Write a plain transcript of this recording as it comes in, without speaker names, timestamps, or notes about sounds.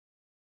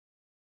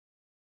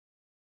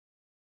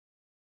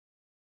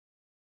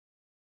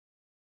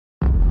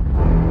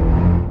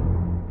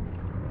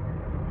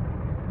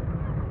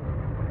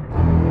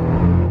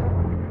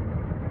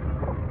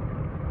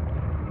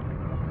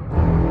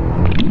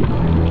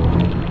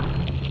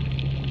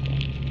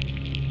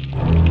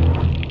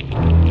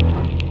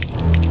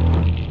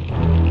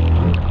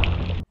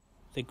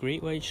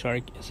great white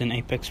shark is an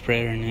apex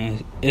predator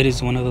and it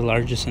is one of the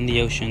largest in the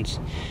oceans.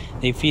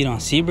 They feed on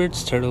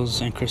seabirds,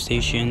 turtles, and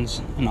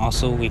crustaceans, and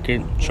also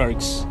weaker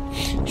sharks.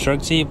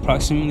 Sharks eat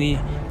approximately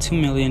 2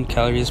 million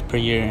calories per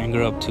year and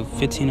grow up to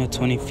 15 to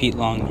 20 feet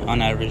long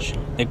on average.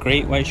 The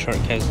great white shark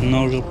has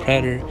no real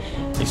predator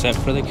except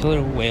for the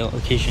killer whale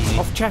occasionally.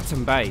 Off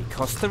Chatham Bay,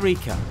 Costa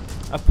Rica,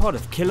 a pod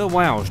of killer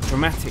whales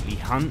dramatically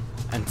hunt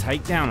and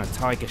take down a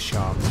tiger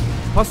shark,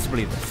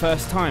 possibly the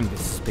first time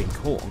this has been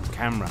caught on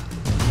camera.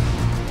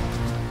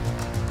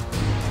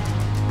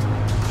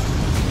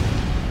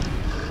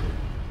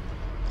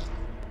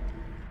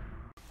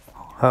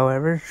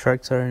 However,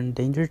 sharks are an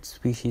endangered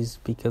species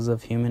because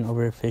of human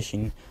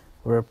overfishing,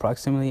 where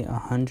approximately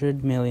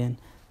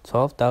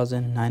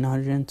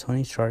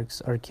 100,012,920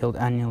 sharks are killed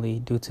annually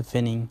due to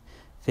finning.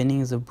 Finning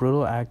is a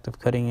brutal act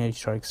of cutting a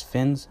shark's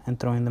fins and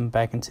throwing them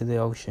back into the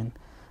ocean.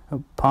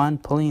 Upon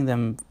pulling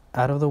them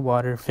out of the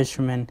water,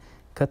 fishermen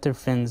cut their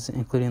fins,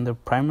 including the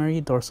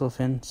primary dorsal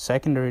fin,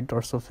 secondary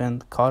dorsal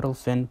fin, caudal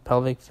fin,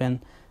 pelvic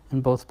fin,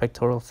 and both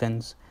pectoral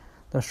fins.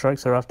 The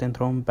sharks are often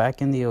thrown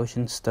back in the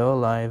ocean still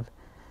alive.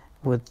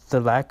 With the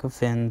lack of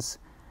fins,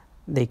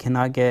 they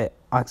cannot get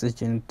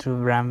oxygen through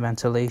ram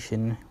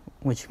ventilation,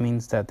 which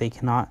means that they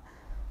cannot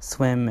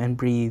swim and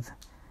breathe,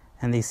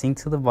 and they sink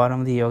to the bottom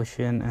of the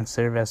ocean and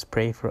serve as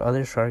prey for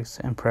other sharks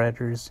and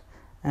predators,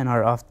 and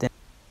often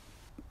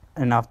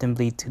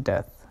bleed to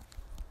death.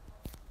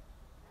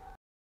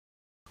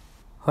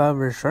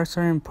 However, sharks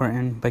are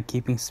important by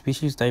keeping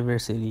species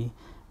diversity,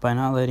 by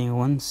not letting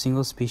one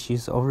single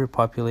species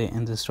overpopulate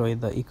and destroy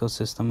the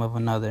ecosystem of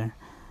another.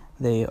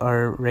 They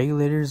are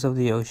regulators of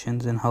the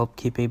oceans and help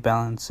keep a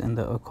balance in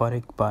the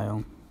aquatic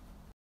biome.